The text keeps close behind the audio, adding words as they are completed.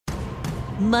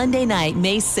Monday night,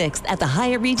 May 6th at the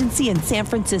Hyatt Regency in San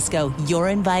Francisco. You're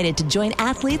invited to join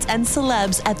athletes and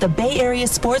celebs at the Bay Area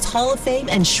Sports Hall of Fame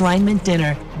Enshrinement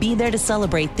Dinner. Be there to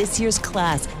celebrate this year's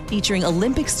class, featuring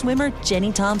Olympic swimmer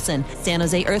Jenny Thompson, San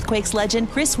Jose Earthquakes legend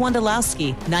Chris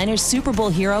Wondolowski, Niners Super Bowl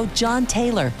hero John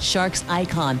Taylor, Sharks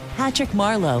icon Patrick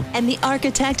Marleau, and the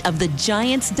architect of the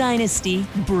Giants dynasty,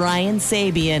 Brian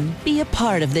Sabian. Be a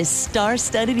part of this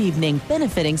star-studded evening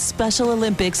benefiting Special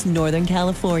Olympics Northern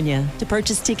California. To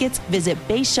purchase tickets, visit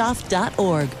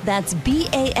bashoff.org. That's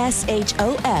BASHOF.org.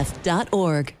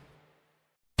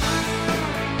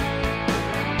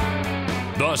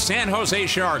 The San Jose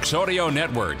Sharks Audio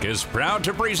Network is proud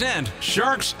to present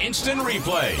Sharks Instant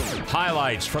Replay.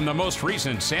 Highlights from the most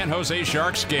recent San Jose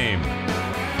Sharks game.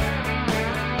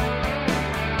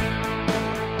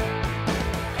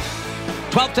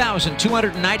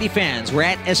 12,290 fans were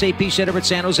at SAP Center at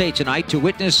San Jose tonight to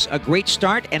witness a great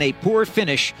start and a poor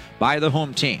finish by the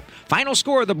home team. Final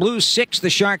score, the Blues 6, the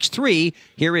Sharks 3.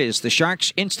 Here is the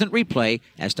Sharks Instant Replay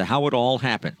as to how it all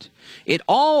happened. It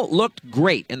all looked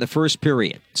great in the first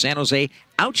period. San Jose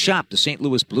outshopped the St.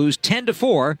 Louis Blues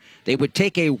 10-4. They would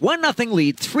take a 1-0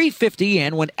 lead, 3:50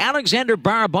 in, when Alexander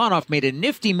Barabanov made a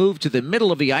nifty move to the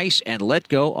middle of the ice and let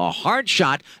go a hard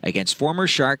shot against former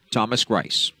Shark Thomas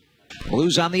Greiss.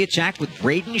 Blues on the attack with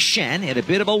Brayden Schenn in a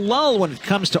bit of a lull when it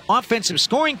comes to offensive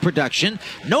scoring production.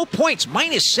 No points,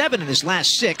 -7 in his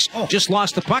last 6. Just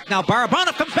lost the puck. Now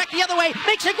Barabanov comes back the other way,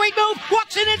 makes a great move,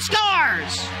 walks in and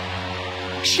scores!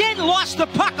 Schenn lost the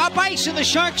puck up ice in the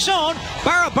Shark zone.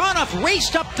 Barabanov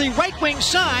raced up the right wing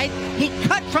side. He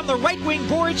cut from the right wing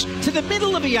boards to the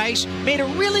middle of the ice, made a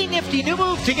really nifty new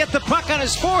move to get the puck on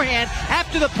his forehand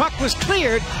after the puck was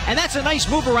cleared, and that's a nice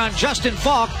move around Justin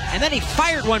Falk, and then he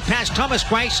fired one past Thomas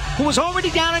Greiss, who was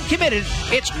already down and committed.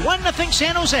 It's 1-0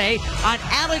 San Jose on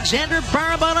Alexander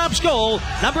Barabanov's goal,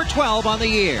 number 12 on the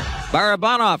year.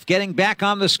 Barabanov getting back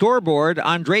on the scoreboard.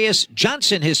 Andreas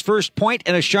Johnson, his first point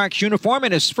in a Sharks uniform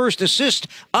and his first assist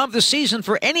of the season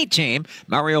for any team.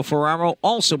 Mario Ferraro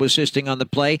also assisting on the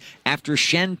play after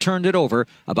Schenn turned it over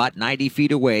about 90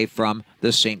 feet away from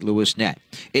the St. Louis net.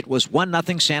 It was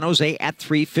 1-0 San Jose at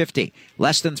 3:50.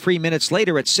 Less than 3 minutes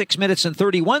later, at 6 minutes and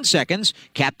 31 seconds,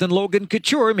 Captain Logan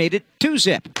Couture made it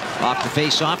 2-zip. Off the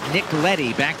face-off, Nick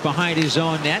Leddy back behind his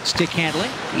own net. Stick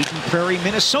handling, Eden Prairie,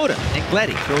 Minnesota. Nick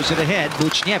Leddy throws it ahead.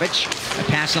 Buchnevich, a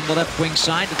pass on the left wing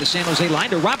side to the San Jose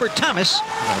line to Robert Thomas.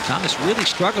 Thomas really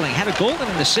struggling. Had a goal and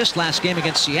an assist last game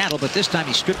against Seattle, but this time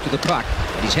he's stripped to the puck,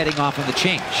 and he's heading off on the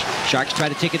change. Sharks try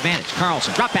to take advantage.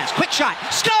 Carlson, drop pass, quick shot,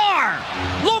 score!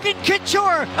 Logan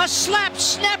Couture, a slap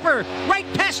snapper right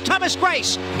past Thomas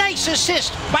Greiss. Nice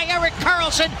assist by Erik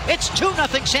Karlsson. It's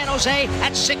 2-0 San Jose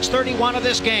at 6:31 of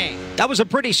this game. That was a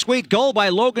pretty sweet goal by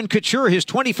Logan Couture, his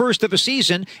 21st of the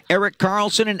season. Erik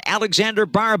Karlsson and Alexander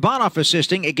Barabanov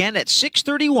assisting again at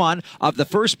 6:31 of the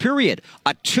first period.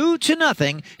 A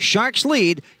 2-0 Sharks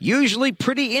lead, usually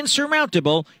pretty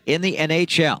insurmountable in the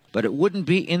NHL, but it wouldn't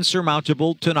be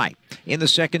insurmountable tonight. In the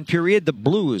second period, the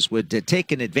Blues would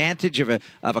take an advantage of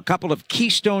a couple of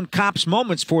Keystone Cops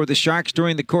moments for the Sharks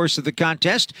during the course of the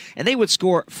contest, and they would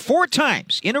score 4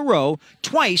 times in a row,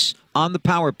 twice on the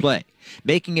power play.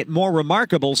 Making it more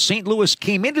remarkable, St. Louis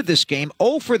came into this game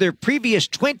 0 for their previous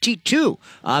 22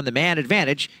 on the man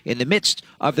advantage in the midst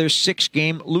of their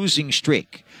 6-game losing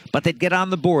streak. But they'd get on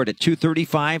the board at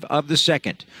 2:35 of the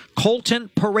second. Colton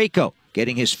Parayko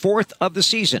getting his 4th of the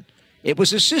season. It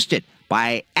was assisted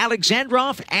by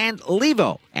Alexandrov and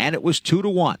Levo, and it was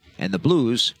 2-1, and the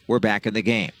Blues were back in the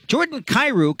game. Jordan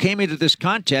Kyrou came into this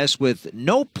contest with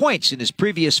no points in his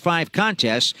previous 5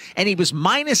 contests, and he was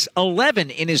 -11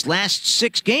 in his last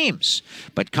 6 games.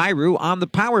 But Kyrou on the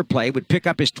power play would pick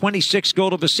up his 26th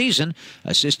goal of the season,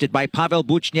 assisted by Pavel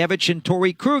Buchnevich and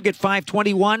Torrey Krug at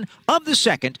 5:21 of the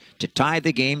second to tie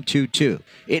the game 2-2.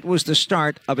 It was the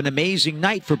start of an amazing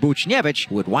night for Buchnevich,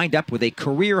 who would wind up with a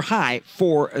career-high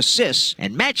 4 assists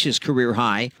and match his career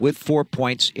high with 4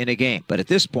 points in a game. But at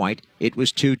this point, it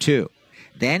was 2-2.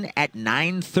 Then at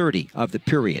 9:30 of the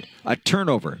period, a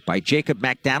turnover by Jacob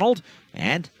McDonald,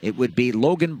 and it would be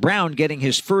Logan Brown getting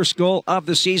his first goal of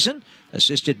the season,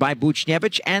 assisted by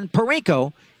Buchnevich and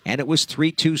Parayko, and it was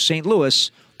 3-2 St.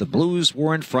 Louis. The Blues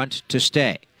were in front to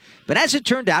stay. But as it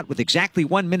turned out, with exactly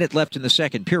 1 minute left in the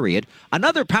second period,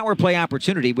 another power play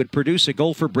opportunity would produce a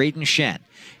goal for Brayden Schenn.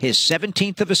 His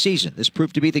 17th of the season. This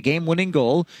proved to be the game-winning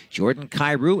goal. Jordan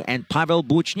Kyrou and Pavel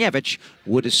Buchnevich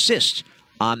would assist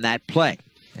on that play.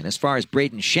 And as far as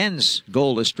Brayden Schenn's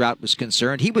goalless drought was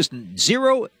concerned, he was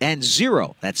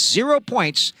 0-0. That's 0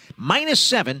 points,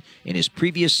 -7 in his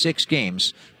previous 6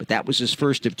 games. But that was his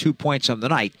first of 2 points on the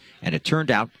night, and it turned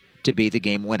out to be the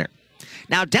game winner.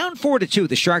 Now, down 4-2,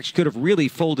 the Sharks could have really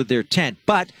folded their tent,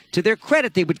 but to their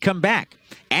credit, they would come back.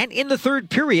 And in the third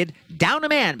period, down a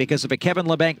man because of a Kevin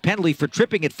Labanc penalty for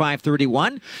tripping at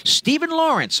 5:31. Stephen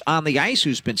Lawrence on the ice,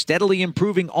 who's been steadily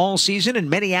improving all season in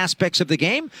many aspects of the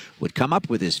game, would come up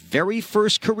with his very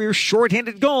first career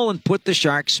shorthanded goal and put the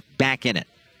Sharks back in it.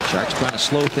 Sharks trying to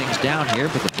slow things down here,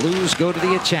 but the Blues go to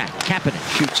the attack.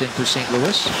 Kapanen shoots in for St.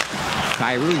 Louis.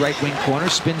 Kyrou, right wing corner,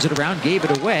 spins it around, gave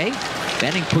it away.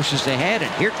 Benning pushes ahead,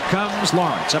 and here comes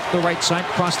Lawrence up the right side,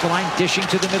 across the line, dishing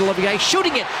to the middle of the ice,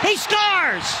 shooting it. He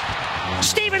scores!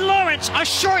 Stephen Lawrence, a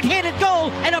short-handed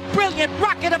goal and a brilliant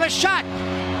rocket of a shot.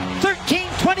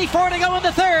 13:24 to go in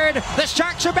the third. The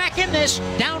Sharks are back in this,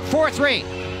 down 4-3.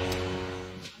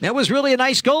 That was really a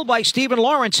nice goal by Stephen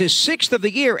Lawrence, his 6th of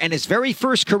the year and his very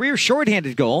first career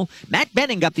shorthanded goal. Matt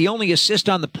Benning got the only assist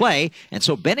on the play, and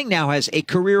so Benning now has a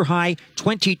career-high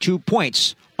 22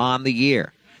 points on the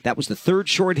year. That was the third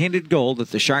shorthanded goal that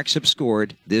the Sharks have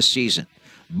scored this season.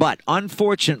 But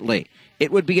unfortunately,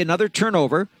 it would be another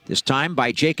turnover, this time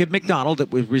by Jacob McDonald,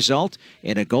 that would result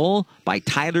in a goal by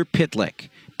Tyler Pitlick.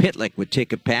 Pitlick would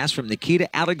take a pass from Nikita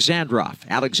Alexandrov,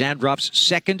 Alexandrov's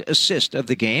second assist of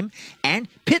the game, and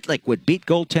Pitlick would beat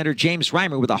goaltender James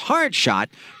Reimer with a hard shot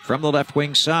from the left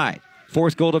wing side.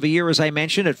 Fourth goal of the year, as I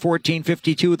mentioned, at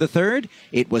 14:52 of the third.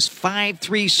 It was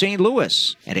 5-3 St.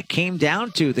 Louis, and it came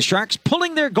down to the Sharks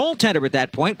pulling their goaltender at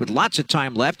that point with lots of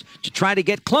time left to try to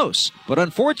get close. But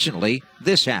unfortunately,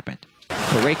 this happened.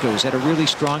 Parayko's had a really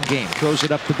strong game, throws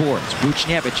it up the boards.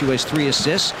 Buchnevich, who has 3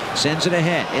 assists, sends it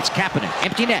ahead. It's Kapanen,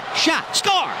 empty net, shot,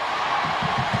 score!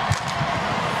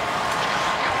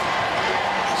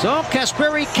 So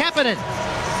Kasperi Kapanen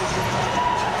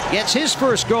gets his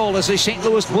first goal as a St.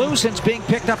 Louis Blue since being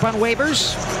picked up on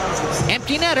waivers.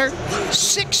 Empty netter,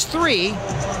 6-3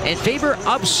 in favor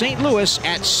of St. Louis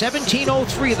at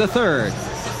 17:03 the third.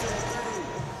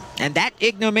 And that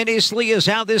ignominiously is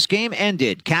how this game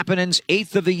ended. Kapanen's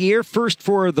 8th of the year, first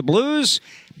for the Blues.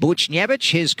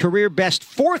 Buchnevich, his career best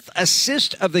 4th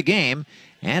assist of the game.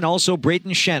 And also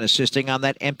Braden Shen assisting on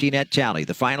that empty net tally.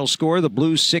 The final score, the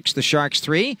Blues 6, the Sharks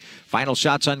 3. Final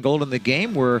shots on goal in the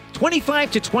game were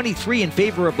 25-23 in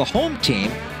favor of the home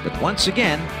team. But once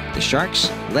again, the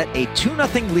Sharks let a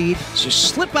 2-0 lead just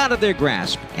slip out of their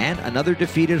grasp. And another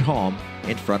defeat at home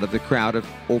in front of the crowd of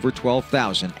over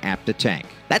 12,000 at the tank.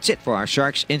 That's it for our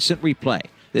Sharks Instant Replay.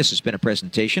 This has been a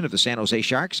presentation of the San Jose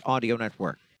Sharks Audio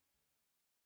Network.